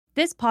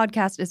This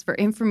podcast is for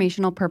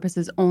informational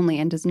purposes only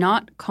and does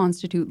not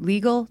constitute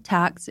legal,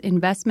 tax,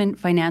 investment,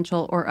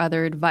 financial, or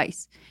other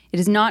advice. It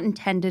is not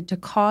intended to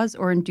cause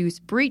or induce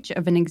breach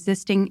of an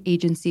existing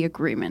agency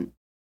agreement.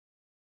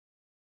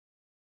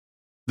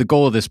 The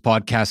goal of this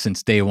podcast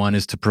since day one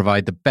is to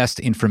provide the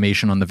best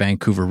information on the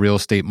Vancouver real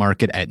estate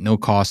market at no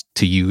cost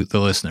to you, the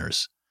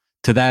listeners.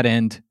 To that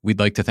end, we'd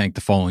like to thank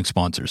the following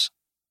sponsors.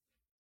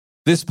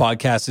 This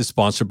podcast is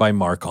sponsored by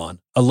Marcon,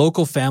 a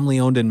local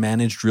family-owned and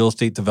managed real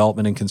estate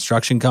development and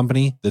construction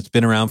company that's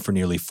been around for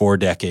nearly 4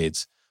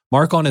 decades.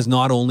 Marcon is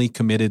not only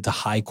committed to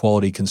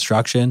high-quality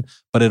construction,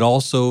 but it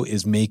also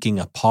is making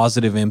a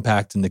positive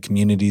impact in the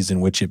communities in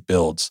which it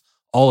builds,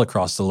 all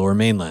across the Lower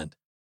Mainland.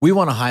 We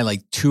want to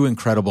highlight 2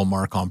 incredible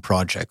Marcon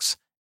projects.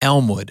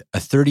 Elmwood, a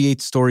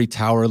 38-story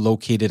tower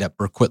located at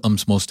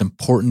Burquitlam's most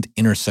important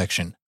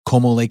intersection,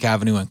 Como Lake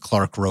Avenue and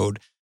Clark Road.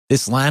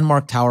 This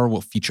landmark tower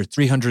will feature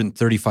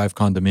 335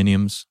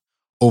 condominiums,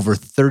 over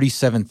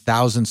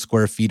 37,000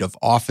 square feet of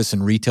office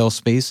and retail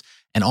space,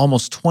 and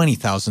almost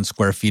 20,000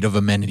 square feet of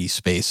amenity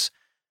space.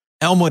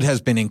 Elmwood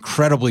has been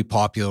incredibly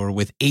popular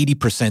with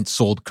 80%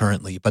 sold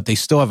currently, but they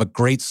still have a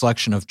great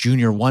selection of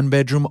junior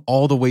 1-bedroom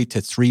all the way to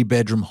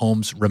 3-bedroom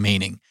homes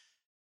remaining.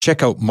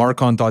 Check out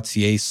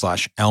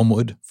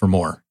marcon.ca/Elmwood for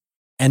more.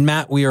 And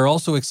Matt, we are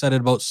also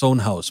excited about Sohn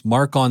House,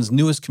 Marcon's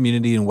newest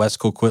community in West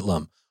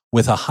Coquitlam.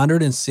 With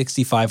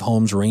 165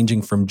 homes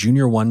ranging from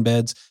junior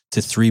 1-beds to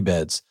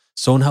 3-beds,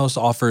 Sohn House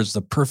offers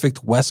the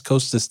perfect West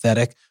Coast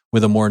aesthetic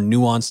with a more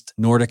nuanced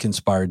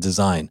Nordic-inspired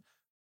design.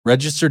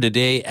 Register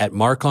today at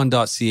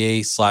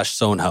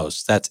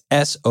marcon.ca/Sohnhaus. That's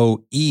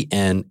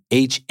SOENHAUS.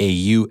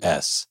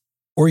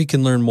 Or you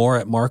can learn more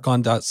at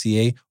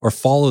marcon.ca or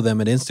follow them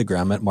at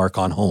Instagram at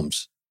Marcon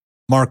Homes.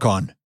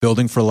 Marcon,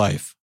 building for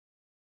life.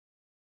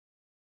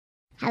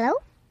 Hello?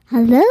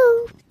 Hello?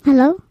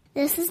 Hello?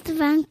 This is the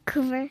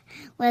Vancouver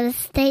Real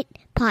Estate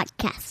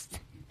Podcast.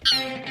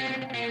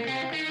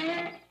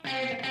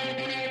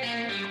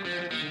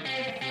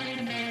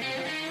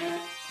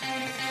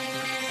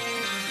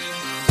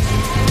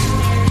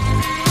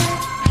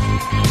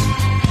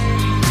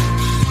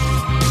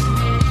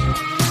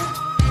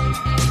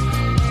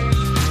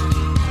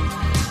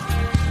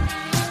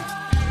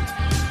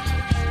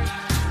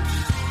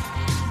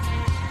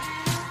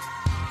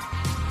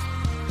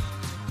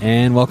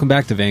 And welcome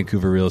back to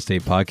Vancouver Real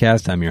Estate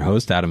Podcast. I'm your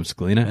host, Adam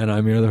Scalina. And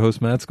I'm your other host,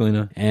 Matt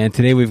Scalina. And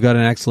today we've got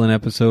an excellent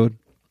episode.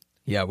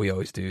 Yeah, we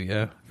always do.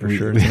 Yeah, for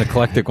sure. It's an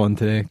eclectic one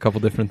today. A couple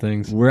different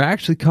things. We're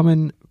actually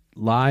coming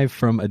live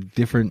from a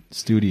different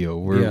studio.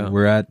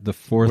 We're at the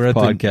fourth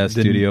podcast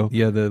studio.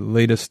 Yeah, the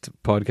latest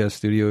podcast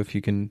studio. If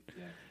you can,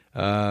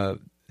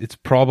 it's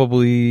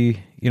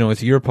probably,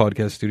 it's your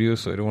podcast studio,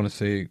 so I don't want to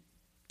say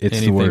it's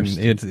anything. The worst.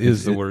 It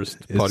is the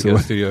worst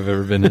podcast studio I've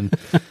ever been in.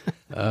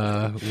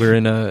 We're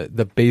in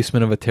the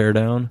basement of a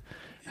teardown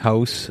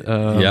house.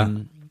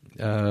 Low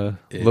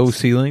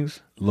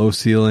ceilings. Low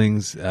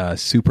ceilings,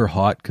 super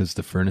hot because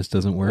the furnace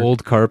doesn't work.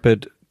 Old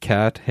carpet,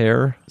 cat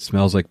hair.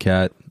 Smells like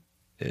cat.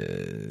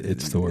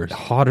 It's the worst.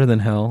 Hotter than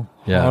hell.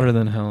 Yeah. Hotter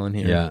than hell in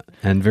here. Yeah,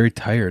 and very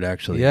tired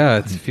actually. Yeah,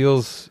 it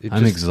feels...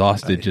 I'm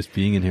exhausted just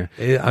being in here.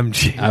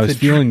 I was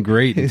feeling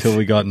great until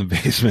we got in the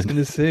basement. I was going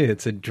to say,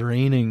 it's a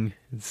draining...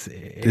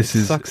 It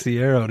sucks the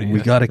air out of you.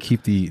 We got to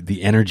keep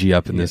the energy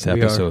up in this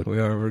episode. We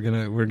are.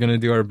 We're gonna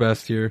do our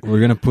best here. We're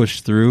gonna push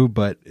through,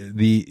 but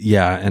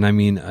and I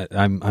mean,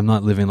 I'm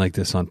not living like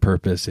this on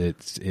purpose.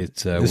 This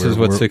is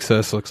what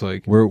success looks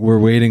like. We're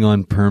waiting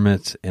on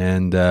permits,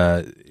 and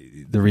the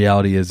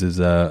reality is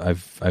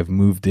I've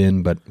moved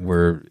in, but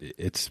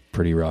it's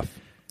pretty rough.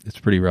 It's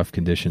pretty rough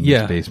condition.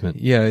 This basement.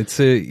 Yeah, it's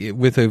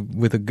with a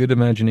good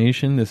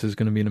imagination. This is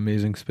going to be an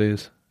amazing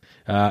space.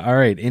 All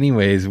right.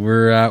 Anyways,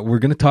 we're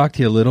going to talk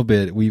to you a little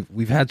bit.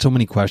 We've had so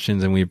many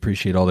questions, and we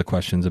appreciate all the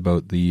questions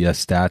about the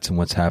stats and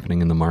what's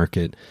happening in the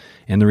market.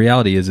 And the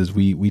reality is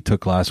we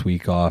took last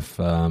week off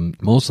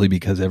mostly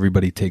because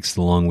everybody takes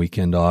the long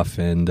weekend off,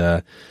 and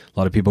a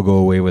lot of people go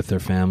away with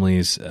their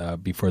families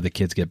before the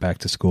kids get back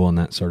to school and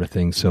that sort of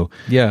thing. So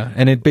yeah,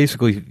 and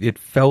it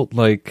felt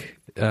like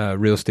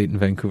real estate in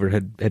Vancouver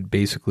had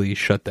basically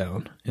shut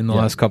down in the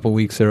last couple of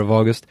weeks there of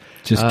August.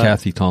 Just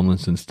Kathy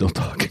Tomlinson still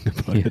talking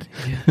about it.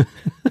 Yeah.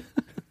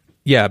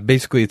 Yeah,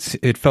 basically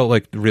it felt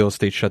like the real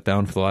estate shut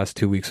down for the last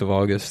 2 weeks of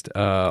August,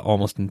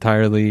 almost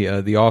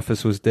entirely. The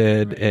office was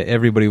dead.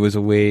 Everybody was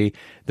away.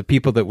 The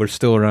people that were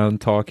still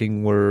around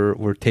talking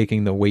were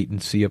taking the wait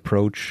and see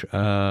approach,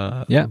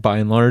 by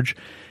and large.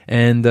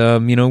 And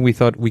we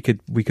thought we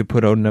could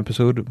put out an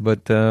episode,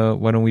 but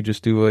why don't we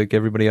just do like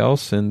everybody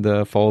else and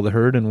follow the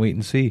herd and wait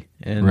and see?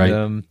 And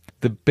right.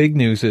 The big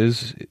news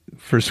is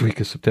first week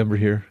of September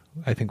here.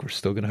 I think we're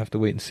still going to have to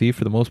wait and see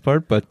for the most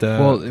part. But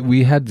well,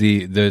 we had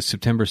the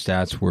September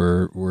stats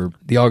were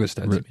the August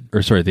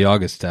stats, the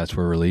August stats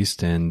were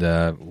released, and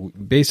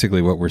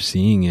basically what we're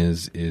seeing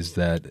is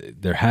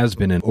that there has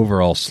been an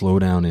overall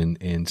slowdown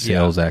in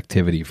sales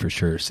activity for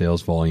sure,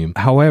 sales volume.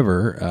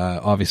 However,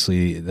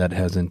 obviously that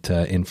hasn't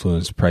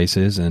influenced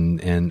prices,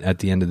 and at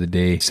the end of the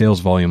day, sales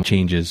volume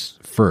changes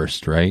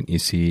first, right? You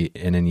see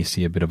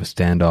a bit of a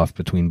standoff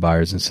between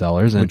buyers and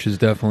sellers, which is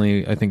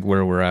definitely, I think,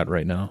 where we're at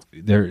right now.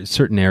 There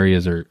certain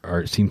areas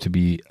seem to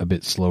be a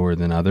bit slower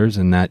than others,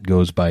 and that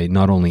goes by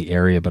not only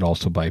area but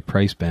also by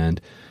price band.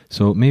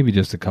 So maybe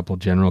just a couple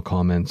general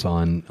comments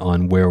on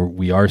where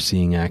we are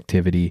seeing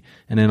activity,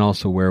 and then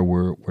also where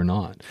we're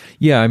not.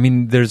 Yeah, I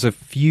mean, there's a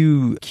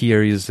few key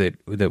areas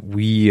that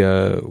we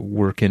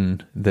work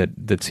in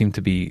that seem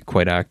to be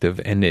quite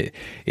active, and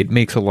it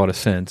makes a lot of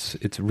sense.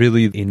 It's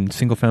really in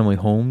single family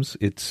homes.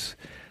 It's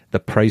the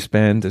price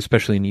band,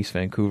 especially in East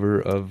Vancouver,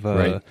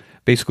 of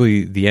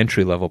basically the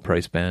entry level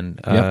price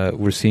band.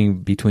 We're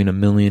seeing between $1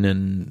 million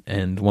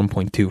and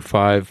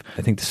 1.25.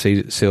 I think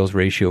the sales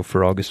ratio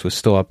for August was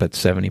still up at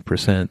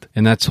 70%.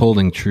 And that's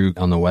holding true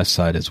on the west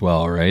side as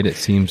well, right? It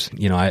seems,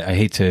 I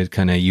hate to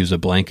kind of use a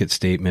blanket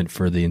statement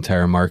for the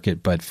entire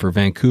market, but for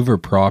Vancouver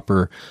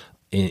proper,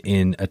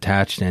 in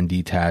attached and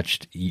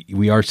detached,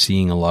 we are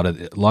seeing a lot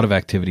of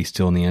activity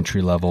still in the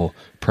entry level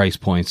price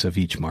points of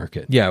each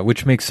market. Yeah,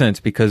 which makes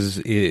sense because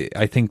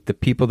I think the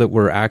people that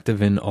were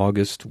active in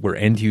August were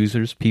end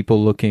users,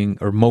 people looking,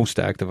 or most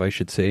active, I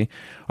should say,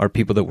 are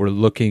people that were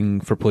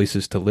looking for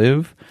places to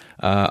live.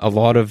 A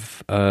lot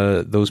of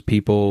those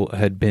people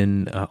had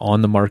been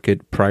on the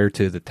market prior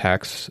to the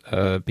tax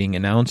being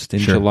announced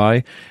in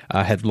July,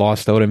 had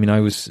lost out. I mean,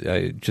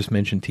 I just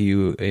mentioned to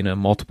you in a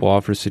multiple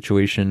offer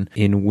situation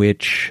in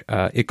which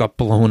it got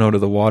blown out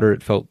of the water.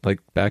 It felt like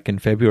back in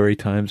February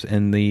times,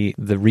 and the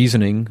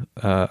reasoning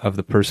of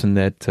the person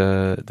that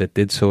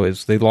did so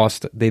is they'd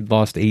lost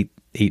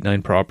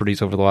 9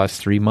 properties over the last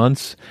 3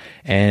 months,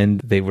 and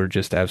they were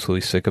just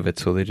absolutely sick of it,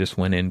 so they just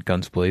went in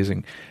guns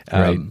blazing.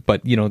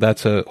 But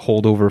that's a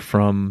holdover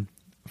from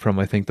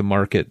I think the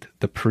market,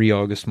 the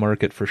pre-August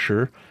market for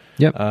sure.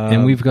 Yep,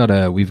 and we've got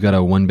a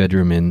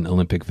 1-bedroom in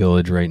Olympic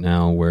Village right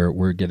now where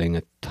we're getting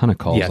a ton of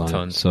calls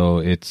on it. So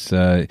it's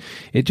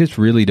it just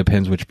really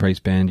depends which price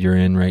band you're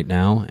in right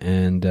now,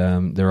 and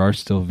there are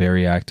still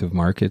very active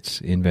markets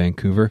in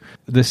Vancouver.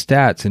 The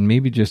stats, and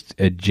maybe just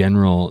a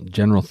general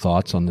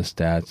thoughts on the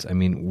stats. I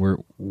mean,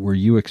 were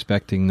you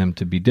expecting them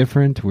to be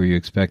different? Were you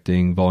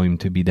expecting volume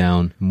to be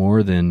down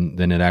more than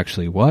it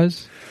actually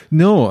was?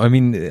 No, I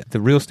mean,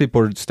 the real estate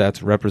board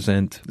stats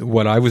represent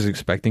what I was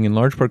expecting in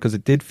large part because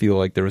it did feel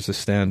like there was a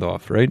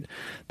standoff, right?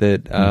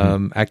 That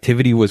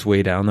activity was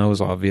way down, that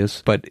was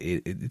obvious, but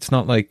it's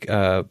not like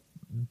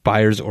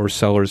buyers or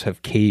sellers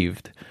have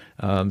caved.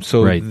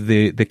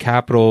 The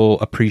capital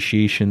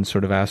appreciation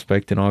sort of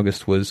aspect in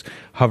August was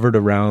hovered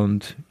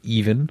around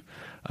even,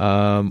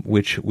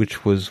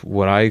 which was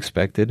what I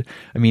expected.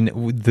 I mean,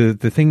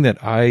 the thing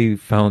that I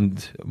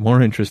found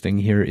more interesting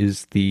here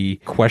is the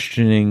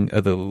questioning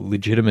of the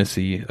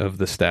legitimacy of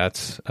the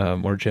stats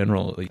more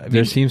generally.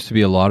 There seems to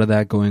be a lot of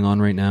that going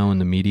on right now in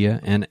the media,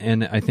 and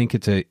I think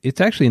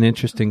it's actually an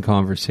interesting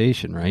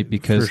conversation, right?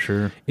 Because for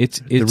sure, it's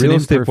the real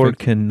estate board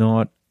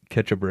cannot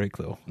catch a break,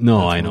 though.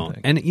 No, I know.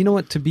 And you know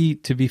what? To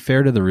be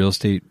fair to the Real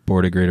Estate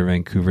Board of Greater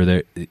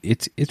Vancouver,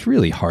 it's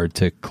really hard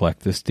to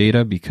collect this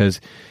data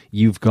because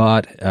you've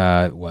got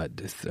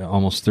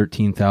almost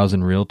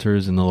 13,000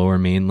 realtors in the Lower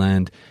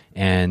Mainland,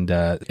 and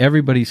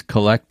everybody's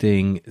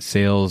collecting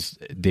sales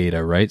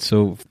data, right?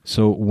 So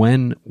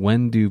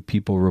when do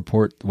people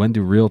report? When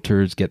do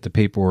realtors get the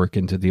paperwork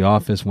into the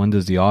office? When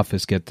does the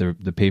office get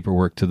the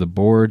paperwork to the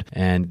board?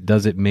 And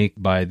does it make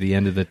by the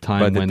end of the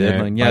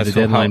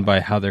time by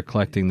how they're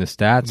collecting the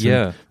stats?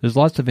 Yeah, and there's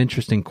lots of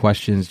interesting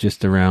questions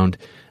just around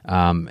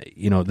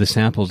the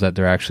samples that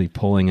they're actually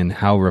pulling and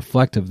how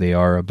reflective they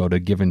are about a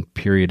given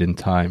period in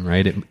time,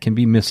 right? It can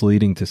be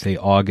misleading to say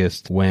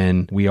August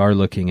when we are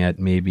looking at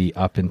maybe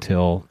up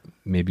until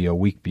maybe a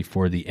week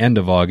before the end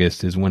of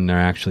August is when they're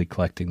actually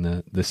collecting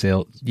the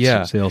sales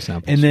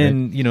samples. And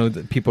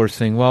then, people are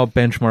saying, well,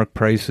 benchmark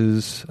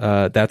prices,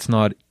 that's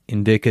not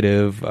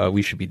indicative.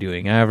 We should be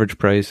doing average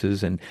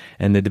prices, and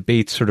the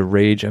debates sort of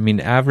rage. I mean,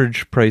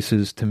 average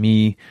prices to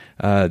me,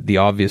 the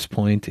obvious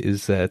point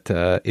is that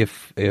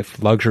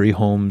if luxury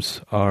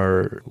homes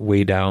are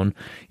way down,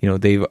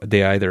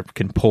 they either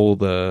can pull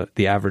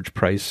the average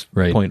price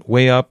point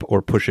way up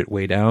or push it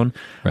way down.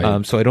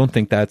 Right. So I don't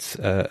think that's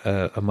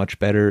a much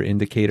better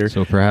indicator.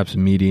 So perhaps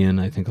median.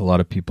 I think a lot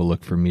of people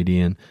look for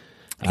median.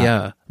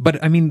 Yeah,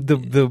 but I mean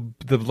the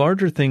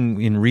larger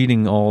thing in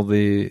reading all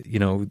the,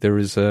 there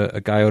was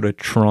a guy out of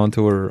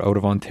Toronto or out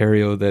of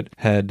Ontario that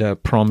had a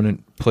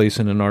prominent place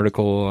in an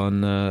article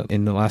on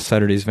in the last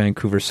Saturday's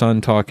Vancouver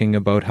Sun talking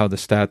about how the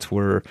stats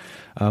were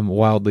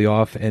wildly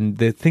off, and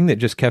the thing that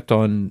just kept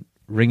on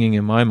ringing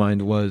in my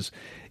mind was,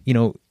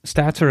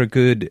 stats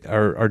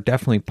are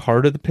definitely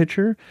part of the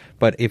picture.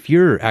 But if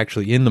you're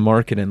actually in the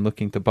market and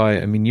looking to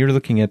buy, I mean, you're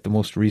looking at the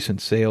most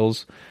recent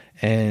sales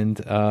and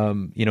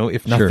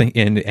if nothing,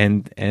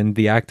 and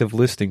the active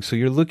listing. So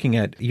you're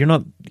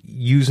not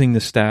using the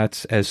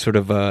stats as sort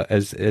of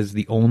as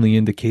the only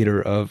indicator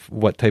of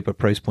what type of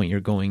price point you're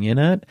going in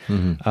at.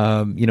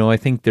 I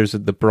think there's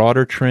the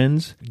broader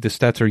trends. The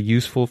stats are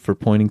useful for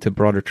pointing to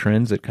broader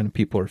trends that kind of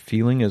people are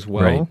feeling as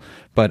well. Right.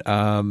 But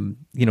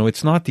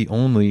it's not the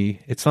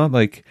only. It's not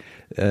like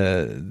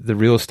the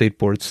real estate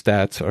board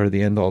stats are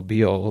the end all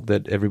be all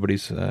that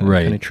everybody's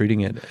kind of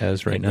treating it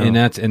as right now.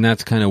 And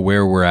that's kind of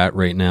where we're at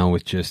right now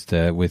with just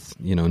with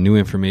new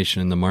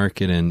information in the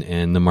market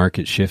and the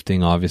market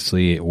shifting.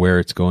 Obviously, where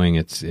it's going,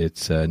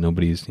 it's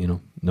nobody's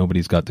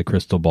got the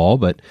crystal ball,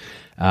 but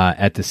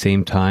at the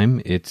same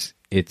time, it's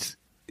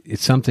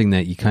something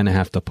that you kind of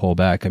have to pull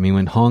back. I mean,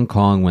 when Hong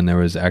Kong, when there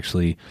was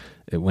actually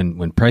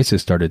when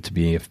prices started to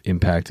be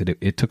impacted,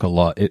 it took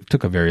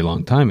a very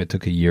long time. It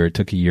took a year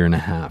and a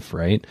half,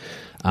 right?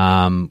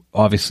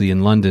 Obviously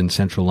in London,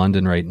 central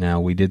London right now,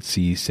 we did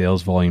see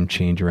sales volume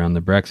change around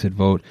the Brexit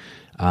vote.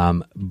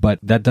 But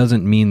that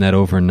doesn't mean that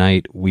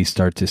overnight we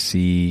start to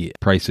see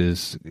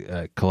prices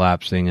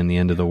collapsing and the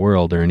end of the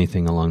world or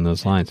anything along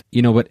those lines.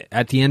 But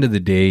at the end of the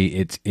day,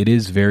 it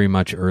is very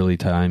much early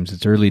times.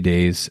 It's early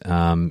days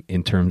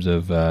in terms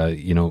of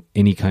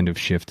any kind of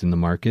shift in the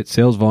market.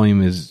 Sales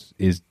volume is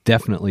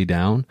definitely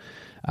down.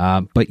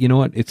 But you know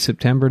what? It's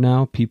September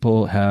now.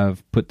 People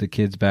have put the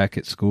kids back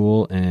at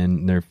school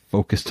and they're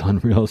focused on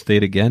real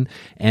estate again.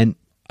 And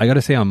I got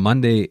to say on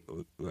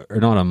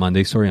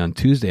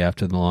Tuesday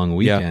after the long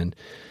weekend,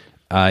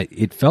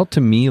 it felt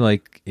to me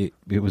like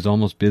it was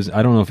almost busy.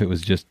 I don't know if it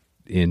was just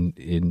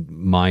in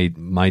my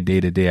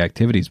day-to-day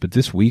activities, but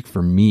this week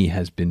for me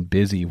has been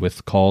busy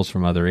with calls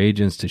from other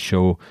agents to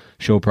show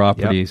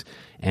properties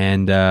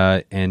and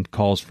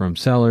calls from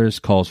sellers,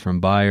 calls from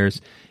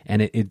buyers.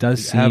 And it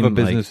does seem have a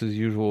business as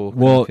usual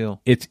kind of feel.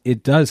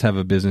 It does have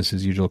a business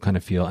as usual kind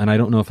of feel. And I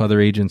don't know if other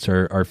agents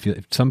are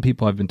some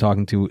people I've been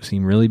talking to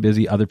seem really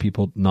busy, other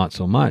people not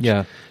so much.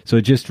 Yeah. So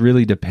it just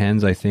really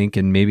depends, I think,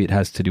 and maybe it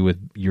has to do with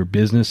your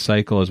business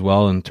cycle as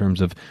well in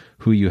terms of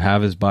who you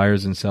have as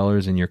buyers and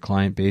sellers in your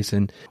client base.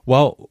 And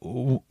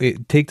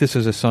take this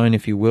as a sign,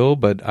 if you will.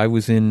 But I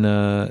was in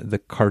the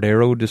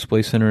Cardero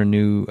Display Center, a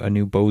new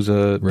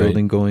Boza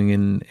building going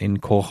in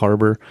Cole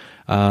Harbour,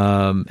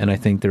 and I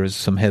think there was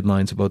some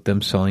headlines about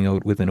them selling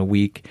out within a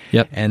week.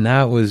 Yep. And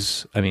that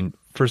was, I mean,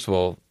 first of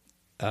all,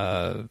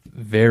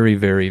 very,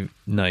 very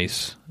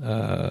nice,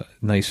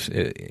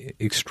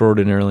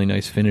 extraordinarily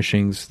nice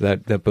finishings.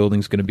 That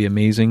building's going to be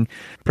amazing.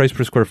 Price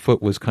per square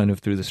foot was kind of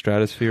through the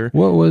stratosphere.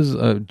 What was,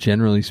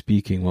 generally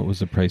speaking, what was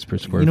the price per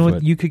square foot?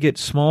 What, you could get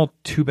small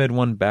 2-bed,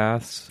 1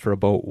 baths for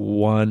about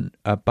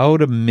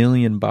 $1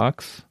 million.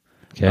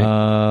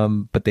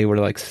 Okay. But they were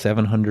like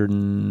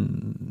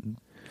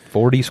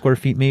 740 square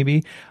feet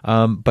maybe.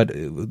 But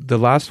the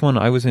last one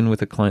I was in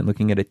with a client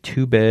looking at a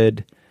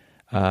 2-bed,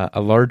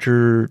 a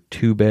larger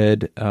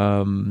 2-bed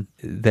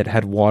that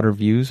had water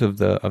views of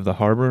the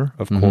harbor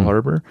of Cole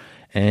Harbour,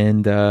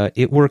 and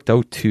it worked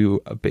out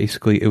to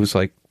basically it was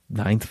like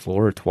 9th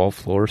floor or 12th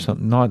floor or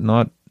something.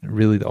 Not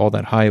really all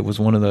that high. It was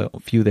one of the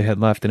few they had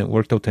left, and it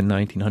worked out to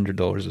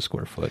 $1,900 a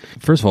square foot.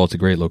 First of all, it's a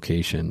great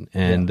location,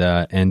 and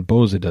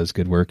Boza does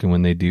good work. And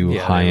when they do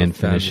high end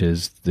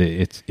finishes,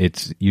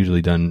 it's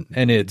usually done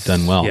and it's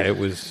done well. Yeah, it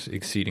was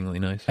exceedingly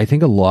nice. I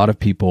think a lot of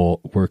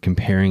people were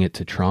comparing it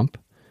to Trump.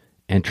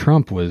 And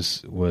Trump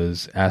was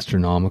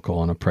astronomical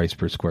on a price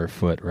per square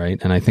foot, right?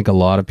 And I think a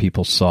lot of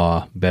people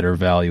saw better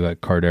value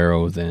at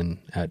Cardero than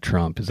at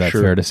Trump. Is that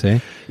fair to say?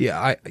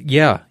 Yeah.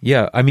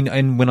 I mean,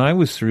 and when I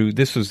was through,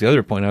 this was the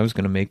other point I was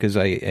going to make, is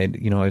I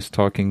was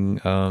talking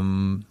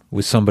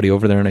with somebody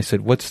over there, and I said,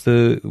 "What's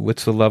the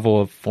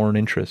level of foreign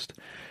interest?"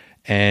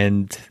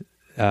 And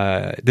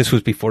this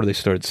was before they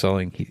started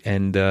selling,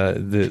 and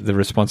the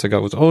response I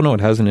got was, "Oh no,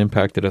 it hasn't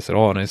impacted us at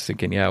all." And I was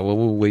thinking, "Yeah, well,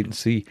 we'll wait and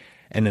see."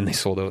 And then they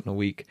sold out in a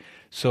week.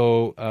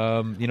 So,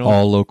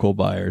 all local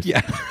buyers.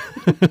 Yeah.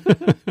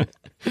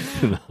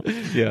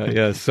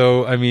 Yeah.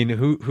 So, I mean,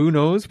 who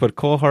knows? But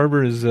Cole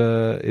Harbour is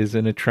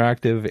an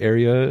attractive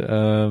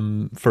area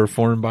for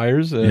foreign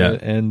buyers.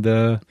 And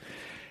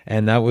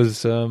that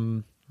was, I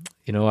don't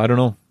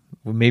know.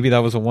 Maybe that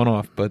was a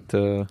one-off, but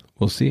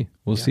we'll see.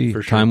 We'll see.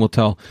 For sure. Time will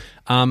tell.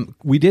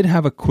 We did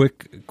have a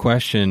quick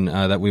question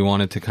that we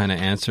wanted to kind of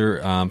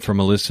answer from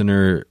a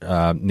listener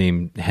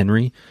named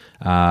Henry.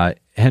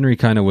 Henry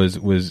kind of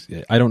was,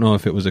 I don't know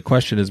if it was a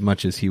question as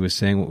much as he was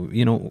saying,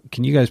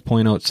 can you guys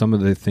point out some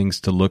of the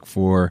things to look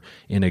for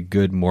in a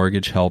good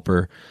mortgage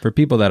helper for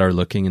people that are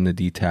looking in the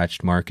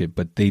detached market,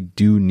 but they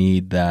do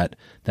need that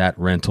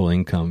rental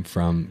income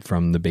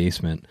from the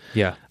basement?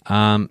 Yeah.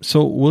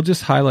 So we'll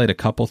just highlight a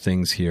couple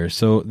things here.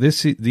 So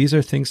these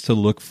are things to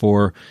look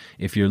for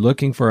if you're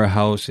looking for a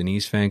house in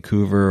East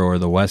Vancouver or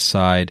the West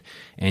Side,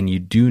 and you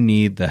do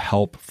need the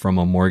help from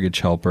a mortgage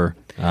helper.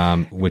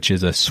 which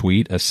is a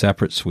suite, a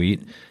separate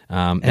suite,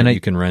 and you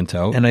can rent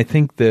out. And I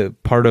think the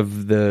part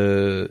of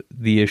the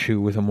issue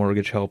with a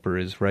mortgage helper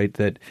is, right,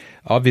 that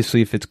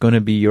obviously if it's going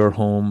to be your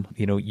home,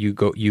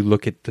 you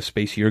look at the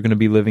space you're going to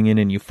be living in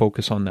and you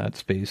focus on that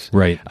space.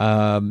 Right.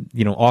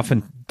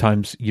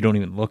 Oftentimes you don't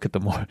even look at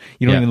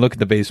you don't even look at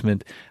the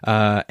basement,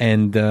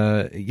 and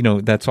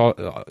that's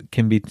all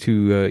can be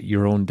to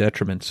your own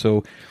detriment.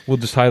 So we'll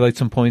just highlight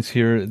some points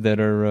here that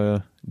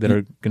are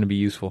going to be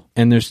useful.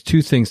 And there's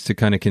two things to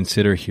kind of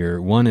consider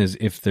here. One is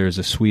if there's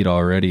a suite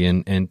already,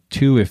 and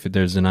two, if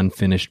there's an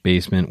unfinished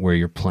basement where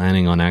you're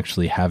planning on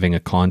actually having a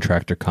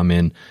contractor come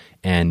in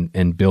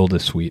and build a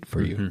suite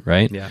for you,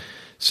 right? Yeah.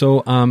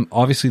 So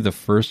obviously the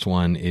first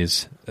one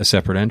is a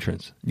separate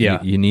entrance.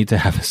 Yeah. You need to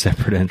have a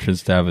separate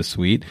entrance to have a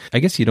suite. I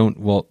guess you don't,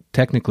 well,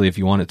 technically if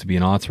you want it to be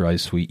an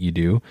authorized suite, you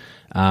do.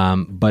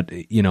 But,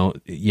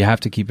 you have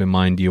to keep in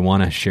mind, do you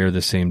want to share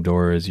the same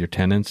door as your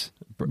tenants?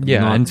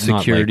 Yeah, and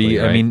security. Likely,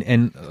 right? I mean,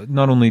 and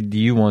not only do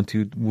you want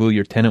to, will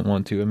your tenant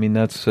want to? I mean,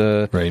 that's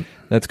right.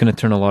 That's going to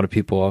turn a lot of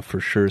people off for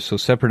sure. So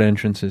separate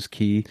entrance is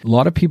key. A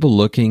lot of people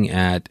looking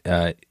at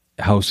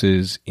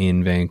houses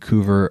in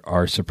Vancouver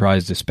are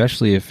surprised,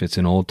 especially if it's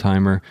an old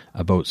timer,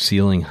 about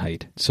ceiling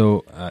height.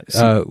 So,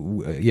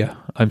 yeah,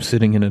 I'm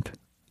sitting in it.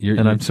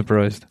 I'm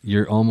surprised.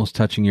 You're almost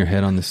touching your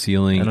head on the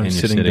ceiling, and you're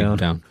sitting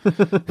down.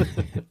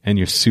 And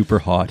you're super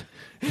hot,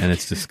 and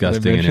it's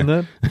disgusting. Did I mention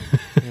that?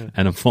 Yeah.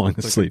 And I'm falling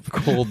asleep.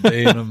 Like a cold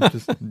day, and I'm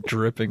just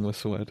dripping with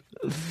sweat.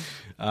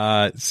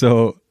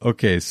 So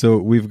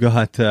we've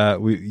got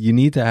you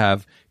need to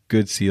have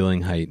good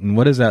ceiling height. And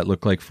what does that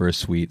look like for a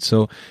suite?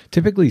 So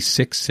typically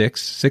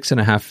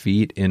 6.5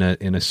 feet in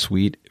a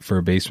suite for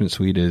a basement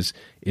suite is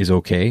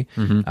okay.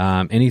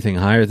 Mm-hmm. Anything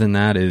higher than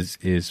that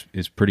is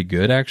pretty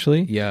good,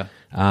 actually. Yeah.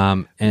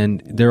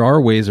 And there are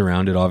ways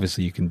around it.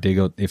 Obviously, you can dig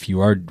out, if you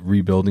are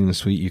rebuilding the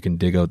suite, you can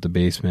dig out the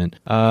basement.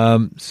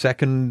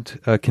 Second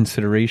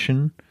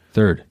consideration.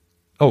 Third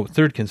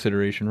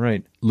Consideration,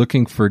 right.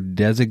 Looking for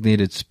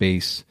designated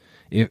space.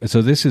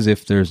 So this is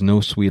if there's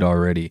no suite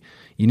already.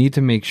 You need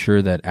to make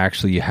sure that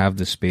actually you have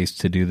the space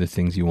to do the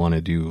things you want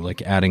to do,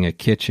 like adding a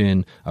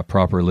kitchen, a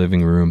proper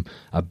living room,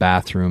 a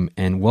bathroom.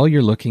 And while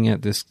you're looking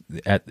at this,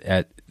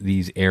 at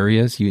these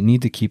areas, you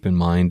need to keep in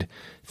mind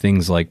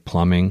things like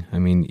plumbing. I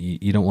mean,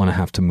 you don't want to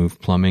have to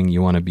move plumbing.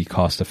 You want to be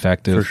cost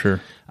effective. For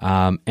sure.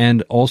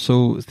 And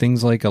also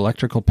things like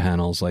electrical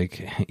panels,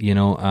 like,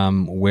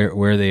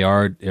 where they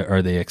are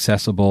they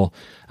accessible?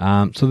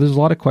 So there's a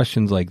lot of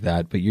questions like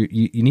that, but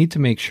you need to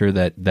make sure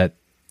that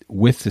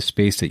with the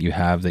space that you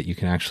have, that you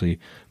can actually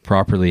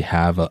properly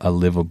have a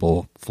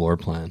livable floor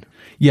plan.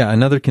 Yeah.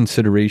 Another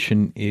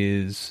consideration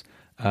is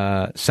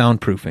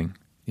soundproofing.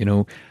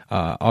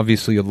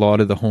 Obviously a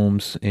lot of the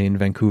homes in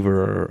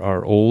Vancouver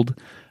are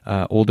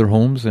older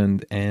homes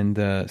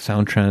and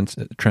sound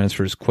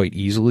transfers quite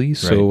easily.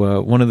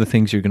 So one of the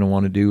things you're going to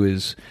want to do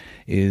is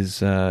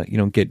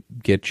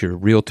get your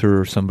realtor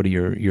or somebody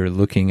you're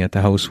looking at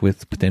the house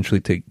with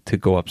potentially to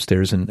go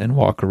upstairs and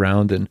walk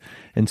around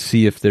and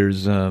see if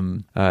there's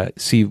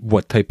see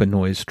what type of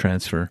noise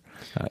transfer.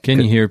 Can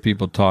you hear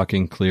people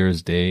talking clear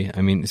as day?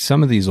 I mean,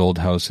 some of these old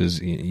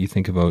houses, you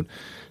think about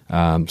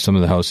some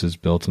of the houses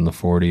built in the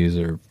 40s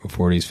or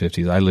 40s,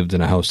 50s. I lived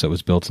in a house that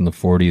was built in the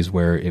 40s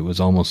where it was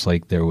almost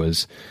like there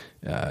was,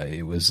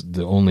 it was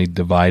the only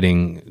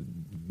dividing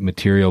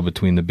material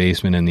between the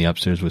basement and the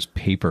upstairs was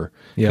paper.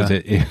 Yeah.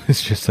 Because it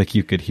was just like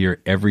you could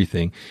hear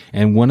everything.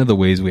 And one of the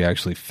ways we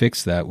actually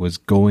fixed that was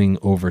going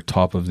over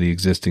top of the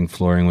existing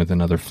flooring with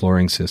another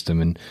flooring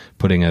system and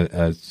putting a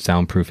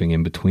soundproofing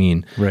in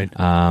between. Right.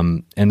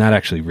 And that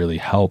actually really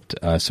helped,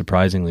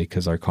 surprisingly,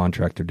 because our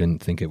contractor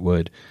didn't think it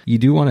would. You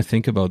do want to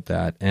think about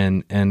that.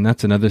 And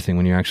that's another thing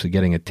when you're actually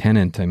getting a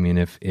tenant. I mean,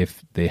 if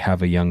they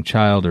have a young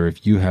child or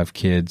if you have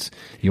kids,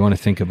 you want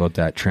to think about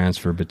that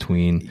transfer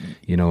between,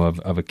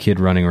 of a kid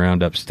running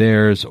around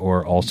upstairs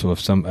or also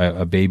of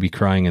a baby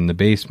crying in the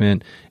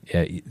basement.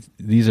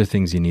 These are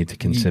things you need to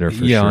consider for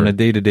sure. Yeah, on a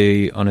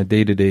day-to-day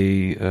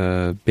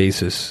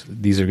basis,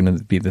 these are going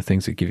to be the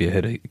things that give you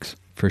headaches.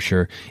 For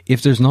sure.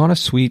 If there's not a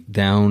suite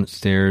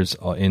downstairs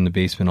in the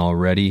basement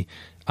already,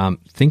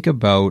 think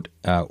about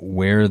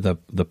where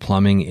the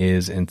plumbing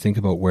is and think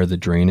about where the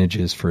drainage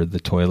is for the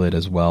toilet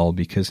as well,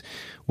 because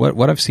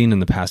what I've seen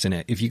in the past,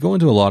 and if you go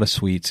into a lot of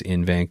suites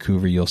in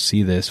Vancouver, you'll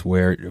see this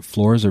where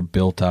floors are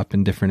built up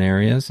in different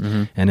areas,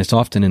 mm-hmm. and it's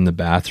often in the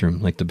bathroom.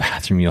 Like the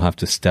bathroom, you'll have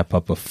to step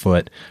up a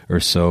foot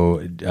or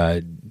so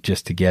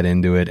just to get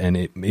into it, and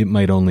it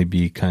might only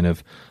be kind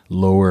of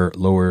lower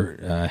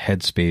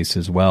head space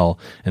as well.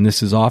 And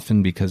this is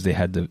often because they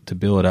had to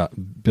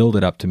build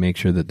it up to make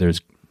sure that there's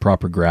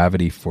proper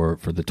gravity for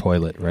the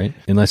toilet, right?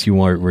 Unless you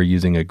were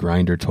using a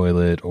grinder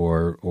toilet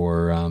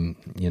or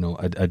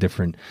a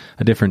different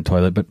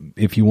toilet. But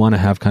if you want to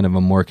have kind of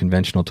a more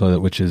conventional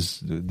toilet, which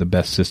is the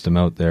best system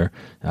out there,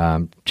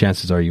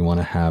 chances are you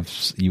want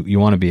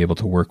to be able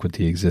to work with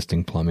the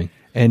existing plumbing.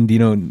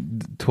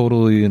 And,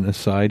 totally an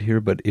aside here,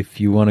 but if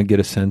you want to get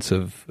a sense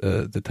of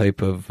the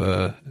type of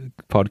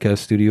podcast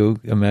studio,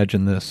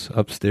 imagine this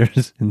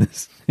upstairs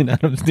in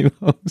Adam's new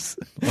house.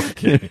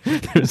 Okay.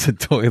 There's a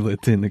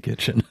toilet in the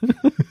kitchen.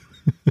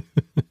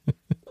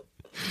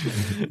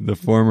 The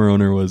former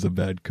owner was a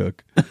bad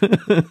cook.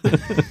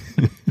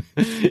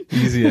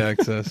 Easy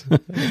access.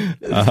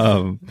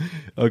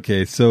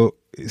 Okay, so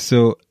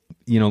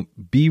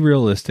be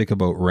realistic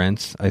about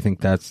rents. I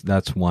think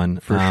that's one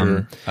for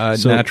sure.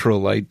 Natural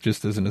light,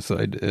 just as an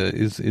aside,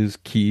 is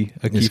key.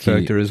 A key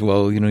factor as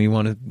well. You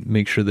want to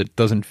make sure that it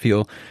doesn't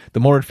feel. The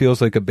more it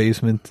feels like a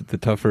basement, the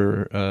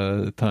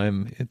tougher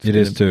time it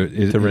is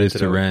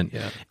to rent.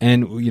 Yeah.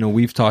 And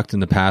we've talked in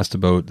the past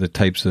about the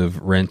types of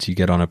rents you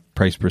get on a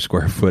price per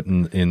square foot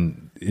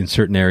in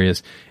certain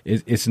areas.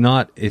 It's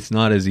not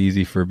as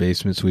easy for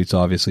basement suites.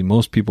 Obviously,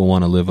 most people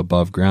want to live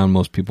above ground.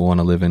 Most people want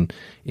to live in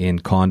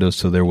condos,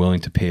 so they're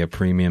willing to pay a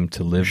premium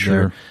to live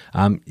there.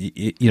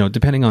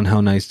 Depending on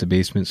how nice the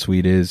basement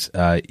suite is,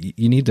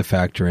 you need to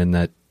factor in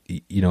that.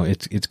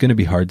 It's going to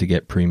be hard to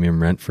get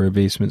premium rent for a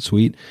basement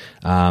suite,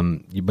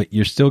 but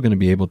you're still going to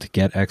be able to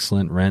get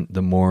excellent rent.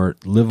 The more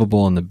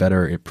livable and the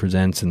better it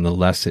presents, and the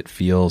less it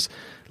feels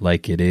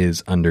like it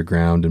is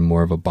underground and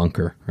more of a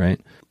bunker,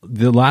 right?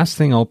 The last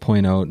thing I'll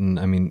point out, and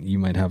I mean, you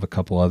might have a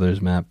couple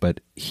others, Matt, but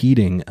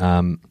heating.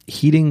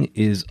 Heating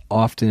is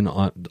often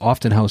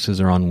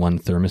houses are on one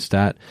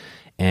thermostat,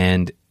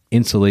 and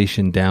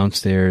insulation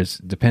downstairs,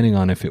 depending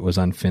on if it was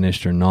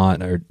unfinished or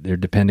not, or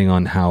depending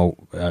on how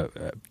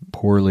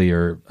poorly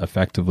or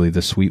effectively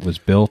the suite was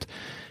built.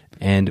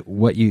 And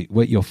what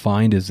you'll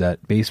find is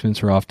that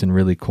basements are often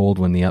really cold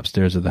when the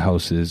upstairs of the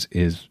house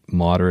is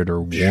moderate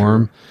or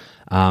warm.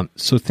 Sure.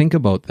 So think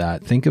about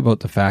that. Think about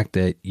the fact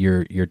that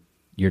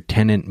your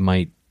tenant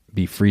might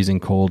be freezing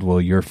cold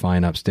while you're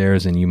fine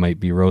upstairs, and you might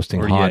be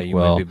roasting hot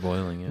might be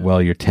boiling, while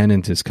your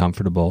tenant is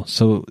comfortable.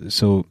 So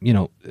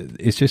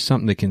it's just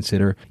something to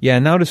consider. Yeah,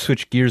 now to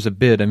switch gears a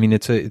bit, I mean,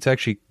 it's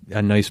actually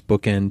a nice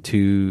bookend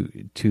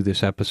to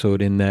this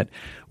episode in that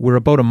we're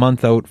about a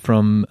month out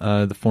from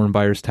the foreign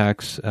buyers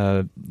tax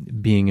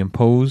being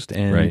imposed,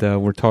 and right.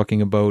 We're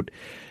talking about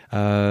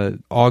the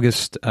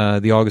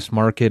August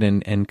market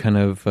and kind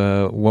of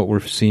what we're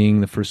seeing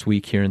the first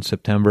week here in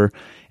September.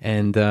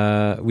 And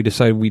we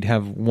decided we'd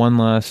have one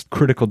last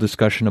critical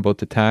discussion about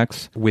the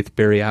tax with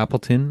Barry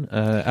Appleton.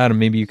 Adam,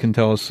 maybe you can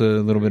tell us a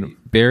little bit.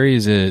 Barry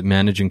is a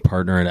managing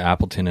partner at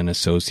Appleton and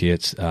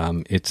Associates.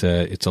 It's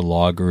a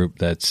law group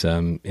that's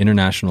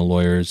international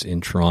lawyers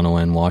in Toronto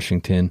and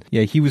Washington.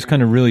 Yeah, he was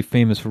kind of really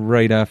famous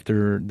right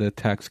after the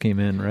tax came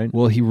in, right?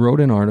 Well, he wrote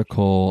an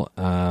article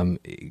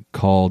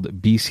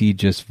called "BC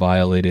Just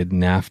Violated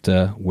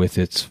NAFTA with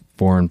its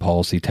Foreign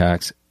Policy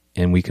Tax,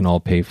 and We Can All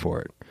Pay for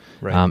It."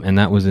 Right. And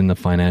that was in the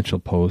Financial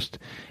Post,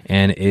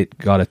 and it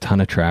got a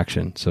ton of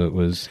traction. So it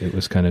was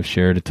kind of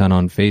shared a ton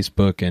on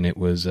Facebook, and it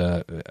was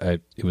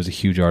a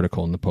huge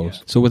article in the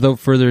Post. Yeah. So without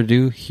further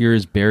ado, here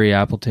is Barry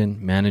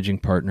Appleton, managing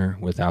partner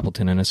with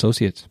Appleton and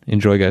Associates.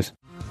 Enjoy, guys.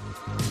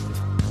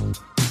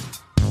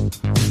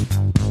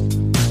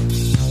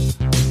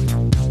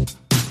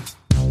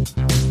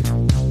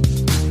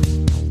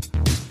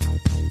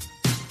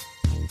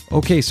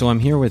 Okay, so I'm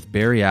here with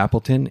Barry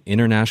Appleton,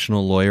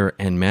 international lawyer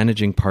and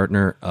managing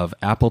partner of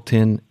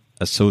Appleton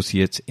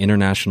Associates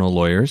International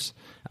Lawyers,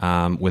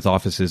 with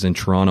offices in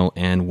Toronto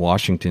and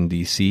Washington,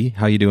 D.C.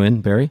 How you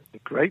doing, Barry?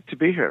 Great to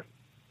be here.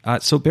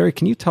 So, Barry,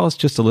 can you tell us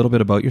just a little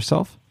bit about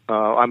yourself?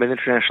 I'm an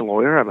international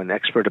lawyer. I'm an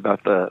expert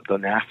about the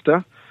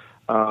NAFTA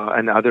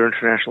and other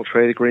international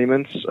trade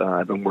agreements.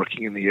 I've been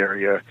working in the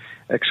area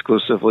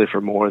exclusively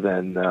for more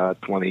than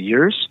 20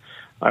 years.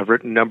 I've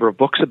written a number of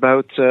books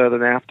about the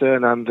NAFTA,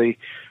 and I'm the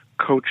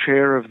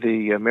co-chair of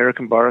the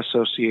American Bar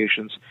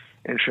Association's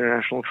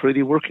International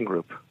Treaty Working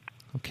Group.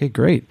 Okay,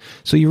 great.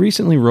 So you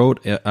recently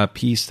wrote a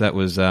piece that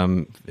was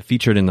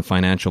featured in the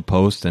Financial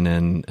Post and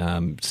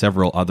in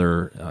several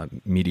other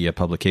media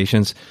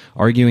publications,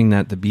 arguing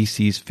that the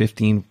BC's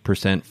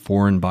 15%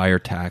 foreign buyer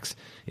tax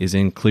is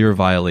in clear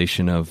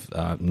violation of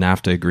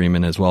NAFTA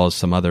agreement as well as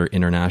some other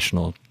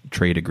international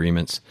trade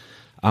agreements.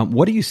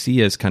 What do you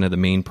see as kind of the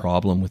main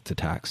problem with the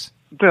tax?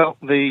 Well,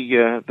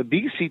 the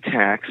BC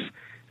tax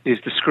is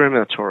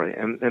discriminatory,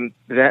 and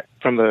that,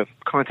 from the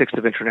context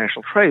of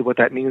international trade, what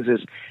that means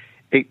is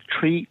it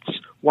treats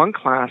one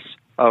class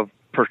of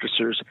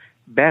purchasers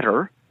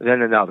better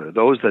than another.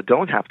 Those that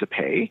don't have to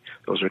pay,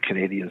 those are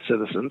Canadian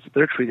citizens,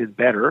 they're treated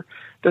better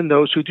than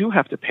those who do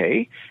have to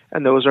pay,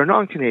 and those are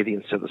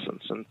non-Canadian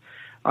citizens. And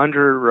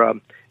under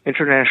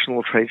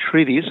international trade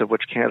treaties, of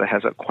which Canada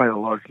has quite a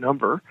large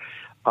number,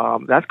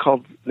 that's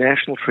called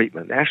national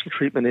treatment. National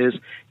treatment is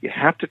you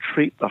have to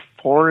treat the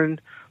foreign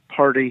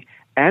party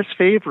as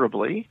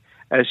favorably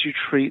as you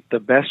treat the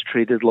best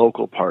treated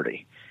local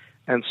party.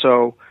 And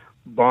so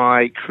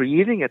by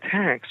creating a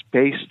tax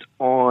based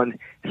on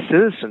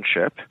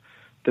citizenship,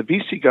 the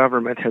BC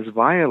government has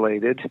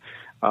violated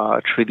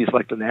treaties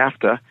like the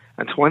NAFTA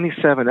and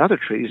 27 other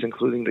treaties,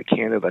 including the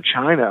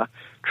Canada-China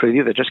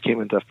treaty that just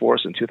came into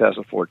force in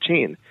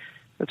 2014.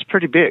 It's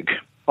pretty big.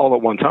 all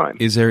at one time.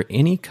 Is there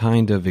any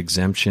kind of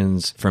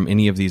exemptions from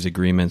any of these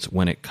agreements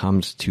when it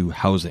comes to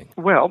housing?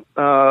 Well,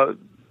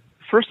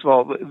 first of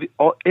all,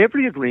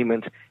 every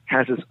agreement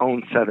has its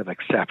own set of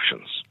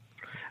exceptions.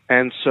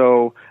 And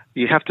so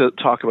you have to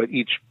talk about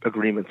each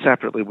agreement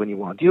separately when you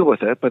want to deal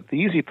with it. But the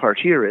easy part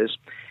here is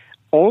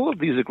all of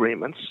these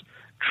agreements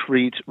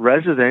treat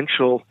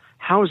residential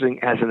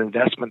housing as an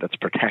investment that's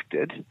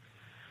protected,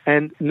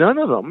 and none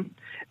of them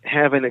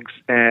have an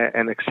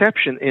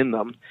exception in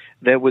them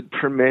that would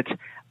permit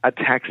a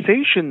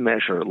taxation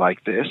measure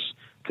like this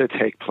to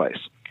take place.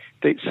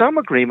 Some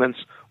agreements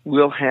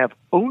will have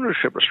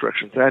ownership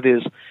restrictions. That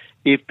is,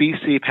 if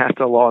BC passed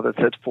a law that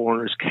said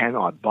foreigners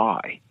cannot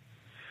buy,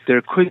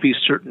 there could be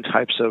certain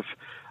types of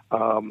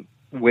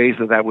ways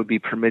that would be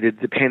permitted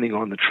depending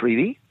on the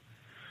treaty.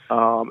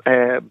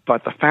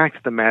 But the fact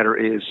of the matter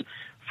is,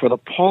 for the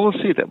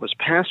policy that was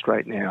passed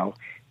right now,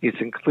 it's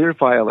in clear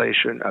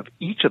violation of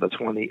each of the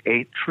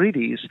 28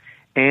 treaties,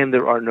 and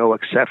there are no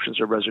exceptions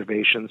or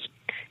reservations,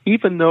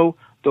 even though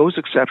those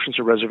exceptions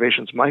or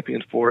reservations might be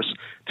enforced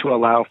to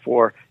allow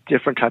for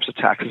different types of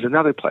taxes in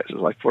other places.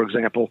 Like, for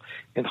example,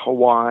 in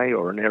Hawaii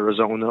or in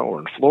Arizona or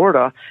in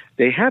Florida,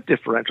 they have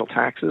differential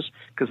taxes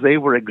because they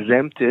were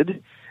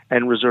exempted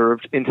and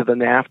reserved into the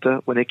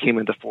NAFTA when it came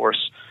into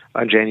force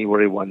on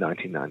January 1,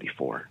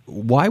 1994.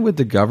 Why would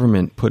the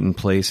government put in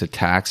place a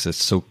tax that's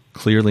so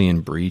clearly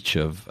in breach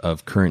of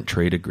current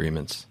trade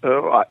agreements?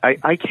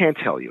 I can't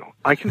tell you.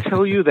 I can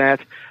tell you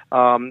that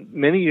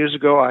many years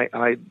ago,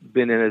 I'd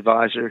been an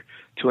advisor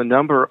to a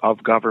number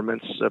of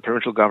governments,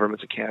 provincial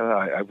governments in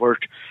Canada. I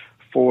worked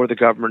for the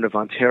government of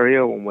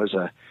Ontario and was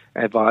an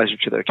advisor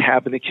to their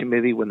cabinet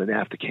committee when the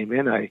NAFTA came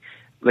in. I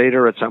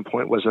later, at some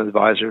point, was an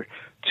advisor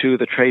to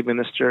the trade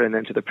minister and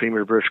then to the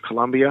premier of British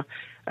Columbia.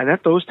 And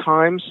at those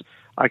times,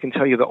 I can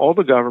tell you that all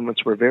the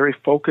governments were very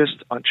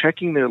focused on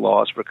checking their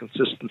laws for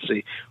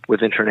consistency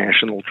with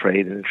international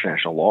trade and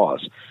international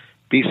laws.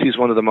 BC is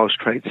one of the most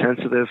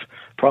trade-sensitive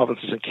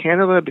provinces in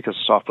Canada because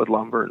of softwood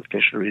lumber and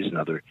fisheries and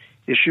other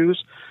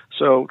issues.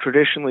 So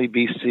traditionally,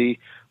 BC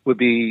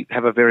would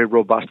have a very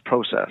robust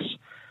process.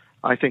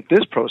 I think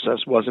this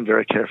process wasn't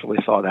very carefully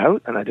thought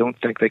out, and I don't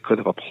think they could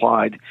have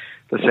applied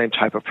the same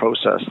type of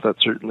process that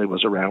certainly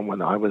was around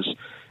when I was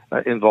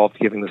involved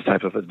giving this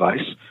type of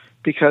advice,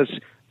 because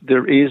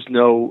there is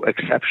no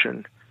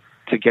exception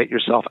to get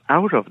yourself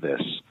out of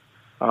this.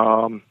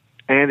 And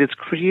it's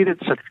created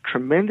such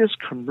tremendous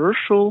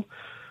commercial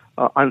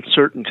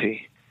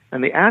uncertainty,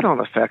 and the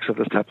add-on effects of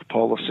this type of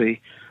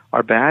policy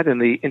are bad,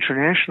 and the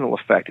international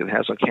effect it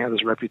has on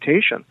Canada's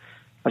reputation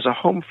as a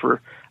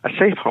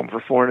safe home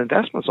for foreign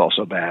investment is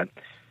also bad.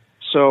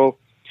 So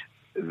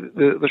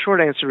the short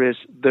answer is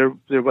there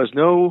was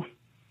no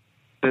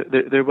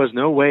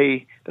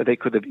way that they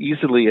could have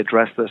easily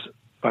addressed this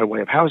by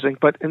way of housing.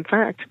 But in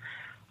fact,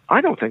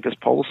 I don't think this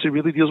policy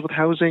really deals with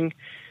housing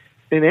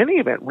in any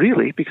event,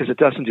 really, because it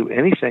doesn't do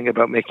anything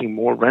about making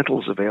more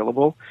rentals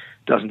available,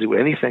 doesn't do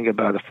anything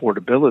about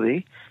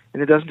affordability,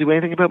 and it doesn't do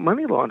anything about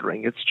money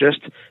laundering. It's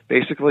just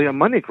basically a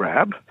money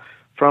grab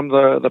from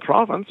the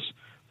province,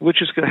 which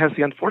has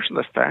the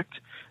unfortunate effect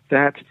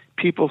that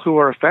people who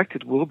are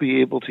affected will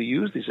be able to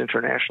use these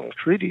international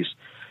treaties.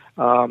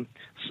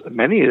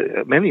 Many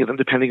of them,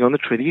 depending on the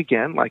treaty,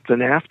 again, like the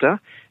NAFTA.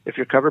 If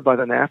you're covered by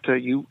the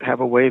NAFTA, you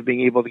have a way of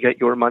being able to get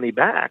your money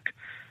back,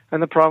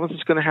 and the province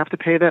is going to have to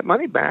pay that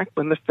money back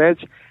when the feds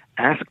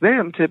ask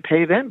them to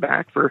pay them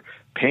back for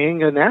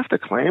paying a NAFTA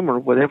claim or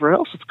whatever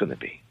else it's going to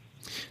be.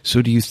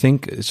 So do you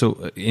think,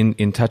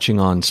 in touching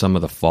on some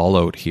of the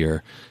fallout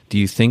here, do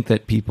you think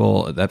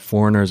that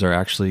foreigners are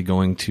actually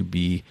going to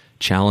be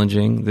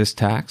challenging this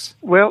tax?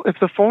 Well, if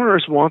the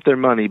foreigners want their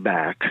money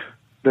back,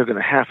 they're going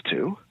to have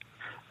to.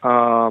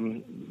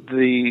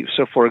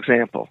 So, for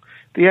example,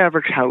 the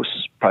average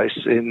house price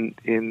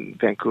in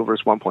Vancouver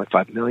is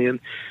 $1.5 million.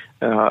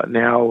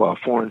 Now, a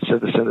foreign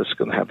citizen is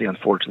going to have the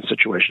unfortunate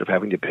situation of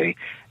having to pay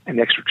an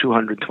extra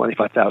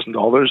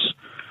 $225,000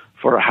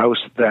 for a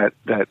house that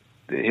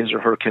his or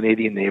her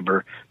Canadian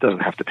neighbor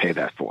doesn't have to pay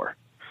that for.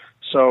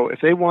 So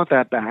if they want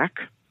that back,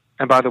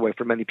 and by the way,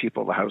 for many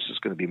people, the house is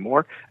going to be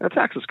more, and the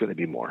tax is going to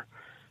be more.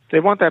 If they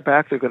want that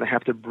back, they're going to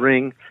have to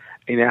bring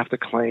a NAFTA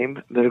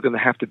claim. They're going to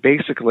have to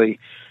basically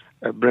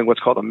bring what's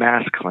called a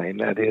mass claim.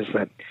 That is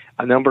that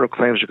a number of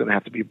claims are going to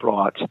have to be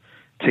brought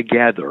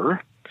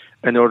together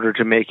in order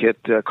to make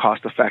it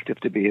cost-effective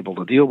to be able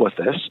to deal with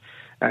this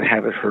and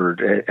have it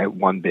heard at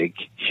one big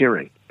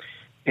hearing.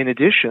 In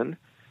addition,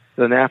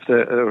 the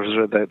NAFTA,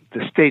 or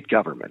the state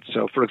government.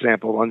 So, for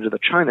example, under the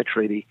China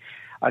Treaty,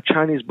 a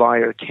Chinese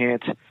buyer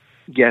can't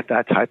get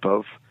that type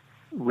of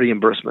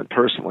reimbursement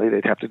personally.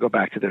 They'd have to go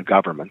back to their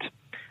government,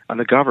 and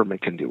the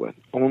government can do it.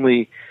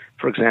 Only,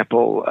 for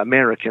example,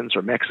 Americans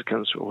or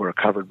Mexicans who are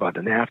covered by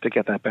the NAFTA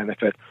get that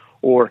benefit,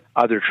 or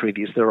other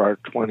treaties. There are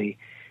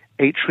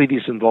 28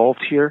 treaties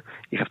involved here.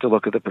 You have to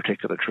look at the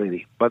particular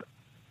treaty. But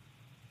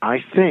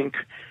I think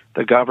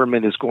the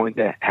government is going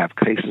to have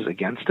cases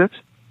against it.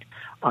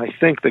 I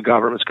think the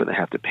government's going to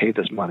have to pay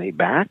this money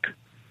back.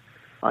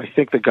 I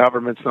think the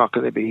government's not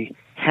going to be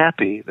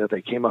happy that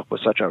they came up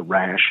with such a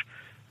rash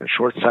and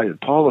short-sighted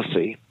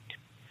policy.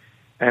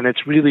 And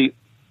it's really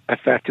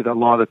affected a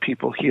lot of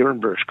people here in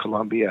British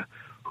Columbia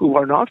who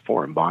are not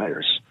foreign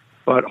buyers,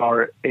 but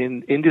are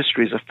in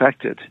industries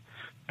affected,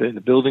 in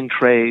the building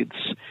trades,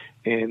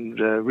 in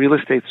real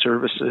estate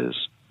services.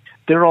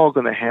 They're all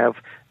going to have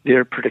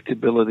their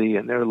predictability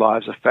and their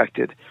lives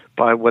affected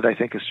by what I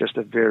think is just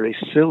a very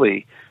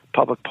silly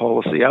public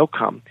policy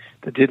outcome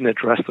that didn't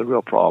address the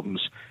real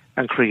problems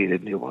and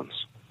created new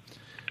ones.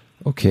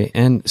 Okay,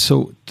 and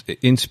so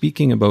in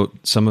speaking about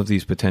some of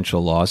these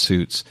potential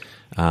lawsuits,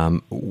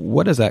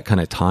 what does that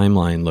kind of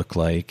timeline look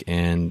like?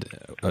 And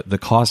the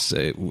costs,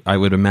 I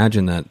would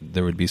imagine that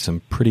there would be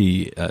some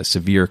pretty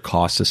severe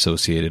costs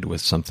associated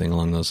with something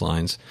along those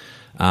lines.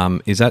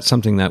 Is that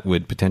something that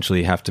would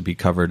potentially have to be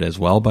covered as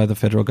well by the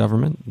federal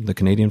government, the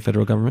Canadian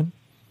federal government?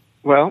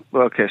 Well,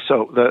 okay,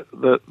 so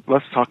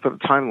let's talk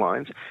about the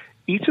timelines.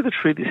 Each of the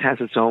treaties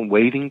has its own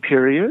waiting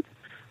period,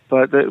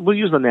 but we'll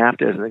use the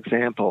NAFTA as an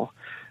example.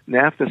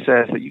 NAFTA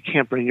says that you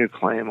can't bring your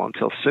claim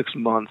until 6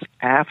 months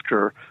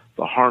after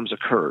the harms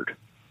occurred.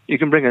 You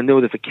can bring a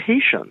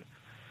notification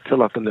to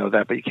let them know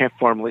that, but you can't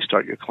formally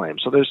start your claim.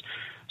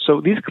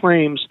 So these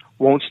claims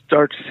won't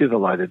start to see the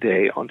light of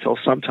day until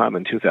sometime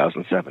in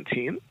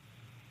 2017.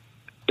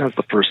 That's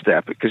the first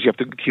step, because you have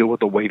to deal with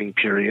the waiting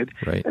period.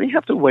 Right. And you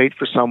have to wait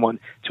for someone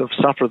to have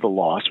suffered the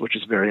loss, which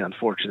is very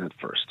unfortunate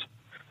first.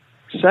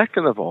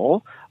 Second of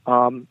all,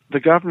 the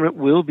government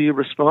will be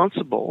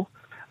responsible,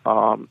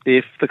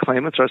 if the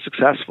claimants are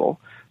successful,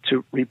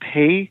 to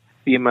repay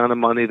the amount of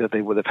money that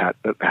they would have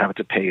had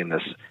to pay in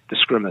this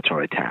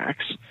discriminatory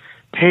tax,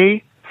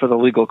 pay for the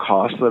legal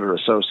costs that are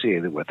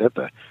associated with it,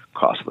 the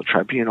cost of the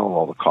tribunal,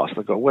 all the costs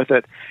that go with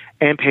it,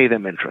 and pay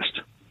them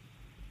interest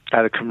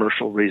at a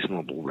commercial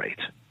reasonable rate.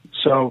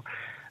 So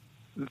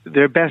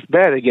their best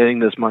bet at getting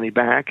this money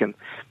back, and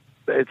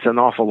it's an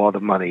awful lot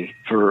of money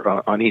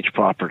for on each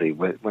property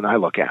when I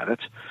look at it,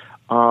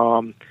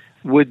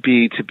 would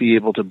be to be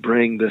able to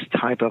bring this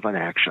type of an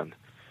action.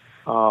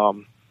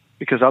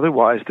 Because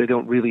otherwise they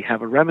don't really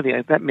have a remedy.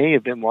 And that may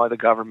have been why the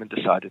government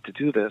decided to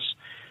do this.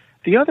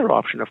 The other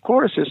option, of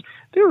course, is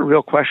there are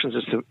real questions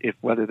as to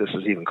whether this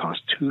is even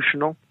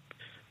constitutional.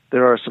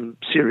 There are some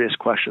serious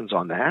questions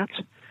on that.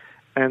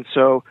 And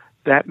so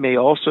that may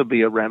also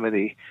be a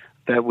remedy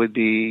that would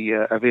be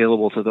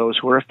available to those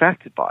who are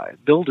affected by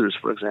it. Builders,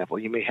 for example.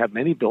 You may have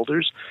many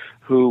builders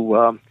who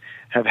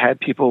have had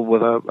people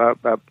with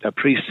a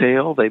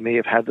pre-sale. They may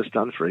have had this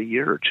done for a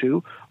year or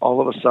two.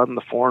 All of a sudden,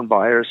 the foreign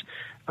buyers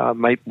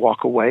might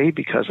walk away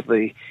because of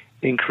the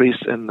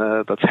increase in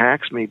the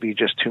tax may be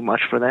just too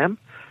much for them.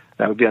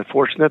 That would be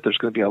unfortunate. There's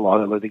going to be a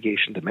lot of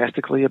litigation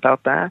domestically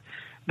about that.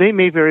 They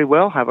may very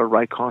well have a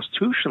right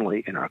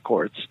constitutionally in our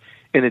courts,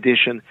 in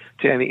addition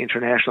to any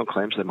international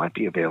claims that might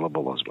be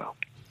available as well.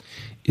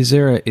 Is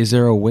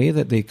there a way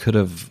that they could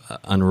have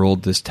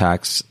unrolled this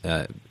tax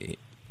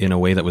in a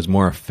way that was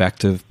more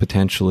effective,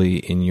 potentially,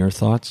 in your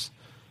thoughts?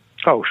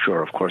 Oh,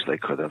 sure. Of course they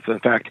could have. In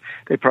fact,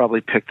 they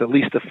probably picked the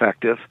least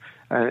effective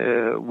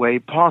way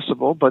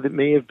possible, but it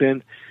may have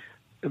been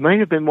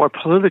more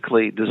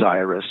politically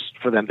desirous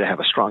for them to have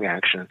a strong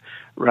action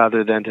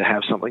rather than to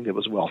have something that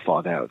was well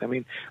thought out. I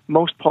mean,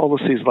 most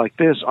policies like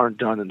this aren't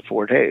done in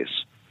 4 days.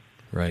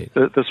 Right.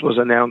 This was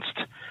announced,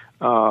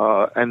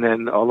 and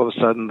then all of a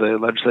sudden the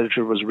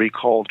legislature was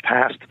recalled,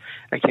 passed,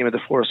 and came into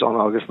force on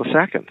August the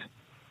 2nd.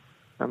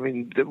 I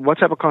mean, what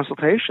type of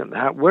consultation?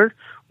 Where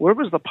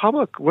was the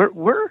public?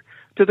 Where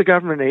did the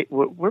government?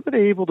 Where were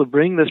they able to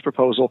bring this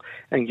proposal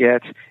and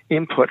get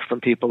input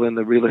from people in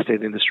the real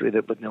estate industry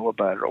that would know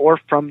about it, or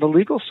from the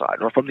legal side,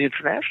 or from the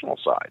international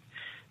side?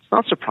 It's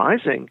not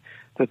surprising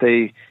that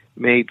they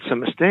made some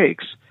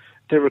mistakes.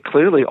 There were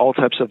clearly all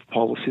types of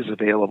policies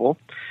available.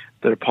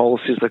 There are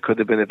policies that could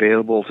have been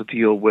available to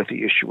deal with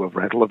the issue of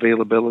rental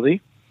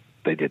availability.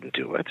 They didn't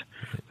do it.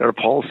 There are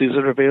policies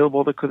that are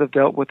available that could have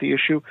dealt with the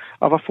issue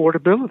of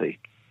affordability.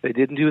 They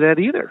didn't do that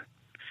either.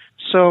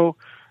 So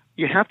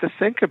you have to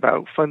think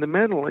about,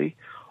 fundamentally,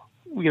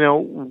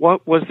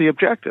 what was the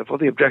objective? Well,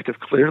 the objective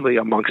clearly,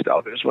 amongst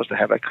others, was to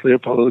have a clear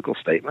political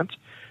statement.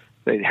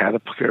 They had a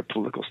clear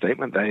political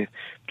statement that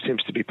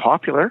seems to be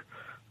popular,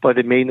 but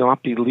it may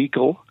not be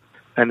legal,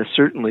 and it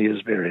certainly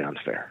is very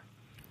unfair.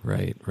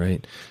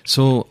 Right.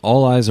 So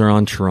all eyes are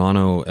on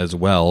Toronto as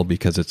well,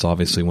 because it's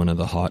obviously one of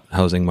the hot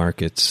housing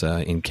markets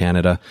in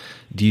Canada.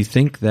 Do you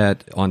think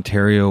that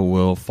Ontario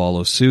will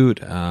follow suit?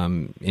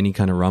 Any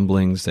kind of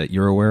rumblings that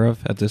you're aware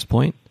of at this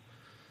point?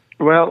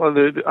 Well,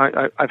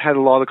 I've had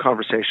a lot of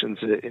conversations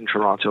in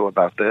Toronto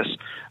about this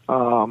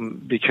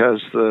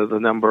because the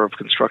number of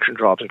construction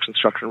jobs and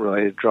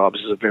construction-related jobs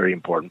is a very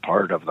important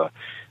part of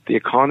the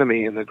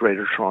economy in the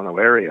Greater Toronto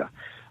Area.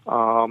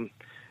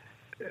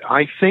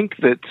 I think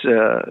that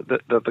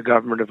the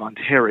government of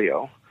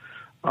Ontario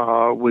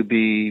would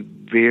be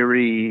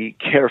very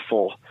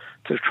careful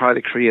to try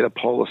to create a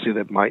policy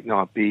that might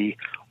not be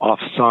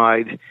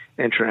offside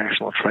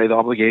international trade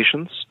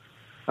obligations.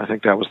 I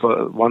think that was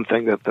the one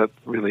thing that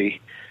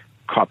really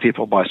caught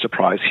people by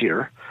surprise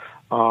here.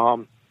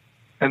 And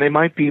they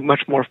might be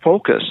much more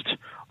focused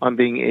on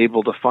being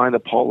able to find a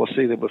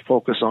policy that would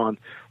focus on,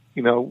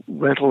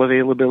 rental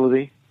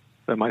availability,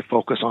 that might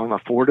focus on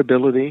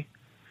affordability.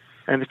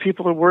 And if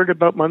people are worried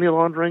about money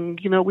laundering,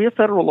 we have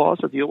federal laws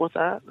that deal with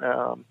that.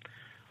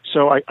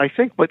 So I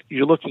think what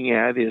you're looking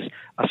at is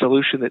a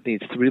solution that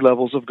needs 3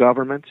 levels of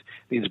government,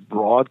 needs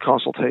broad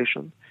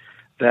consultation.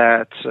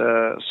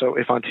 So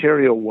if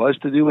Ontario was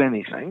to do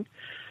anything,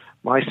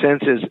 my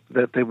sense is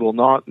that they will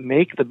not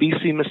make the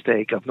BC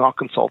mistake of not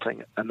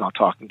consulting and not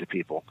talking to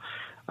people.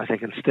 I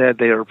think instead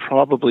they are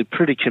probably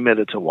pretty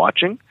committed to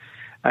watching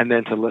and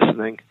then to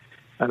listening.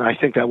 And I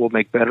think that will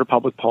make better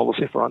public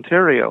policy for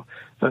Ontario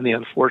than the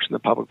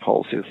unfortunate public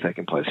policy that's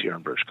taking place here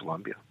in British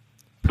Columbia.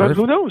 But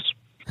who knows?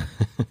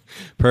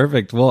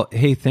 Perfect. Well,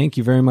 hey, thank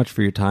you very much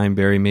for your time,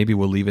 Barry. Maybe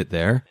we'll leave it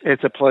there.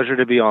 It's a pleasure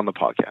to be on the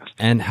podcast.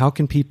 And how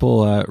can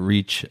people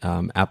reach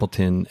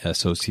Appleton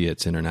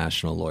Associates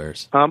International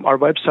Lawyers? Our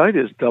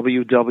website is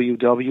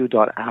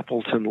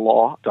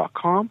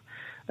www.appletonlaw.com,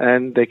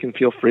 and they can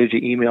feel free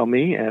to email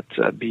me at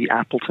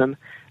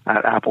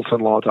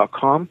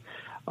bappleton@appletonlaw.com.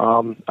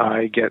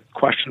 I get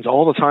questions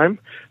all the time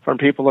from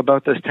people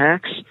about this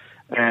tax,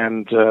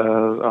 and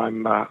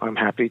I'm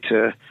happy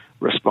to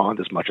respond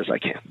as much as I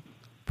can.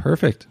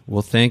 Perfect.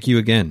 Well, thank you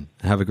again.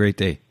 Have a great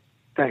day.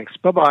 Thanks.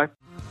 Bye-bye.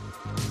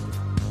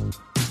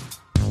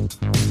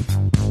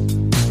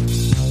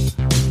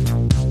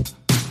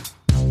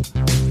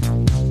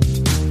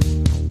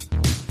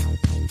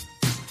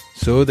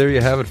 So there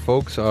you have it,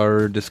 folks.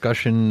 Our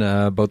discussion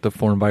about the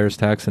foreign buyers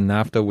tax and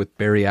NAFTA with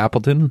Barry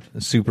Appleton.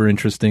 A super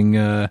interesting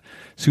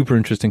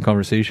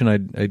conversation.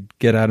 I'd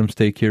get Adam's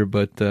take here,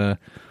 but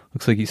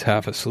looks like he's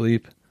half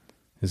asleep.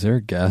 Is there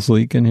a gas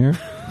leak in here?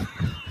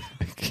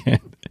 I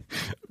can't.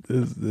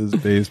 This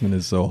basement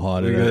is so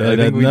hot. It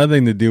had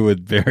nothing to do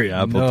with Barry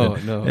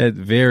Appleton. No.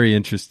 Very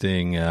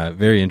interesting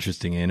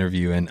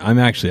interview. And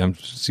I'm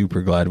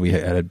super glad we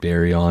had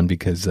Barry on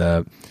because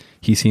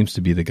he seems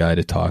to be the guy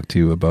to talk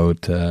to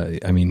about.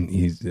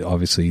 He's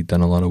obviously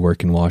done a lot of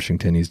work in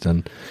Washington. He's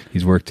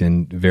worked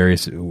in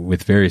various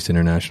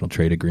international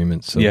trade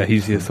agreements. So, yeah,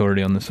 he's the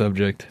authority on the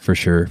subject for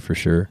sure.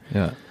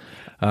 Yeah.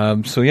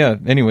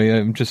 Anyway,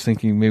 I'm just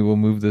thinking maybe we'll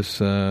move this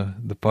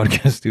the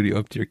podcast studio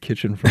up to your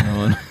kitchen from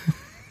now on.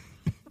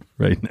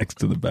 Right next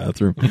to the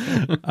bathroom.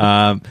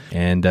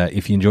 And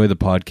if you enjoy the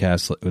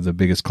podcast, the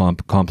biggest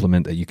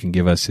compliment that you can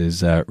give us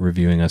is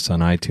reviewing us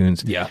on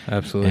iTunes. Yeah,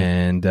 absolutely.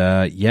 And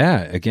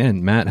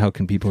again, Matt, how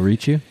can people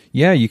reach you?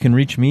 Yeah, you can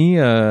reach me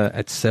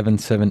at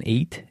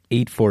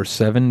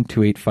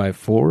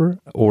 778-847-2854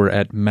 or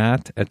at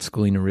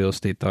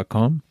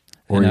matt@scalinarealestate.com.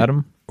 And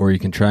Adam? Or you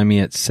can try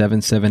me at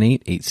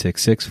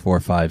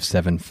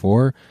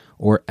 778-866-4574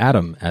 or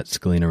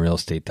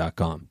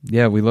adam@scalinarealestate.com.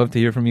 Yeah, we love to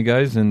hear from you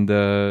guys. And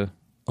the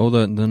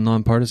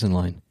nonpartisan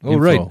line.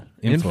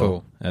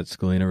 Info at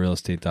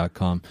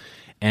scalinarealestate.com.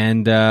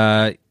 And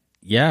I'd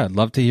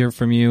love to hear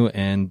from you.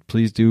 And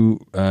please do,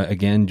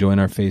 again, join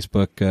our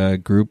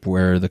Facebook group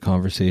where the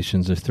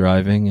conversations are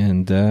thriving.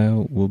 And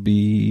we'll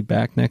be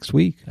back next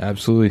week.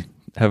 Absolutely.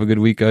 Have a good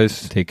week,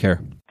 guys. Take care.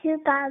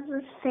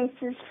 2000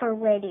 Faces for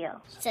Radio.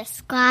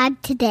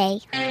 Subscribe today.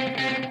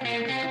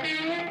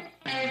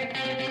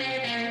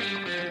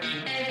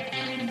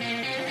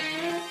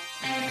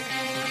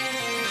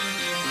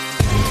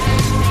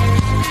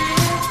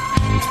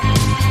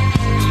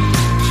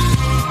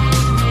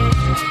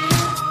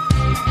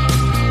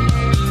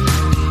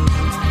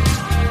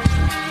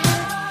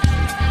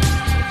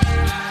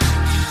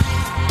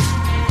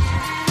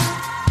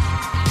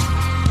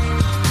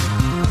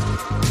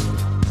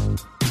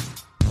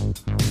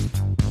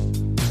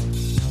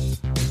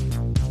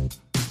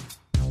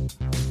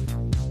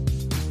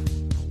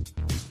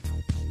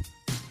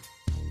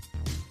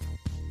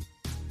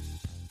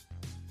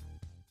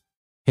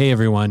 Hey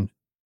everyone,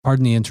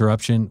 pardon the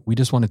interruption. We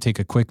just want to take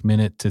a quick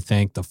minute to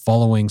thank the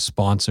following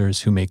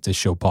sponsors who make this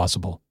show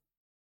possible.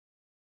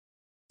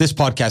 This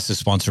podcast is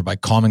sponsored by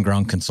Common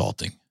Ground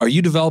Consulting. Are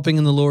you developing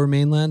in the Lower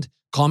Mainland?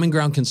 Common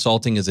Ground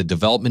Consulting is a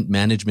development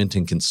management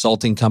and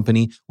consulting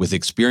company with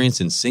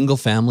experience in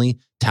single-family,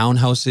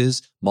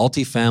 townhouses,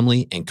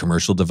 multifamily, and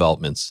commercial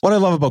developments. What I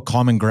love about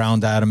Common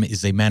Ground, Adam,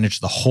 is they manage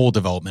the whole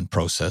development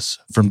process,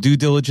 from due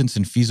diligence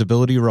and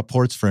feasibility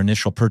reports for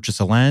initial purchase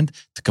of land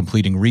to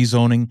completing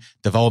rezoning,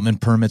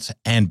 development permits,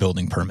 and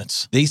building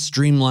permits. They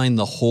streamline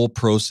the whole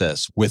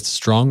process with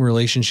strong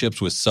relationships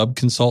with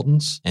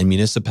sub-consultants and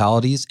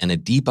municipalities and a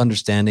deep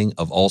understanding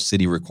of all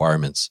city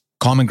requirements.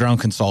 Common Ground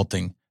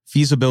Consulting.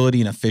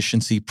 Feasibility and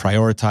efficiency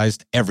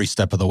prioritized every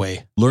step of the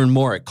way. Learn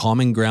more at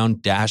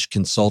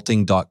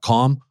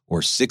commonground-consulting.com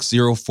or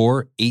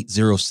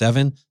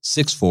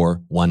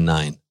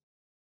 604-807-6419.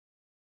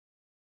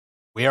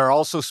 We are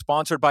also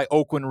sponsored by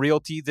Oakwyn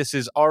Realty. This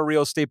is our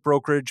real estate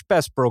brokerage,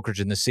 best brokerage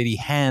in the city,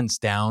 hands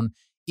down.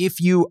 If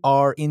you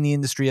are in the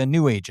industry, a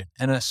new agent,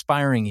 an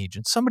aspiring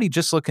agent, somebody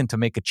just looking to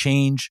make a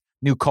change,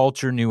 new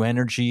culture, new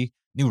energy,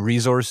 new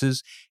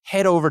resources,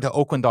 head over to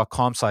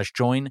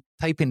oakwyn.com/join,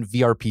 type in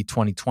VRP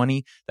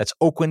 2020. That's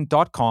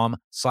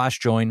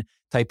oakwyn.com/join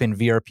type in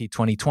VRP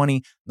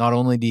 2020. Not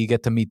only do you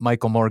get to meet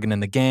Michael Morgan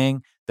and the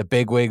gang, the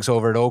bigwigs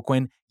over at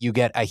Oakwyn, you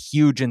get a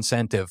huge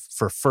incentive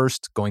for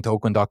first going to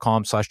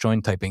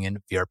oakwyn.com/join, typing in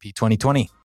VRP 2020.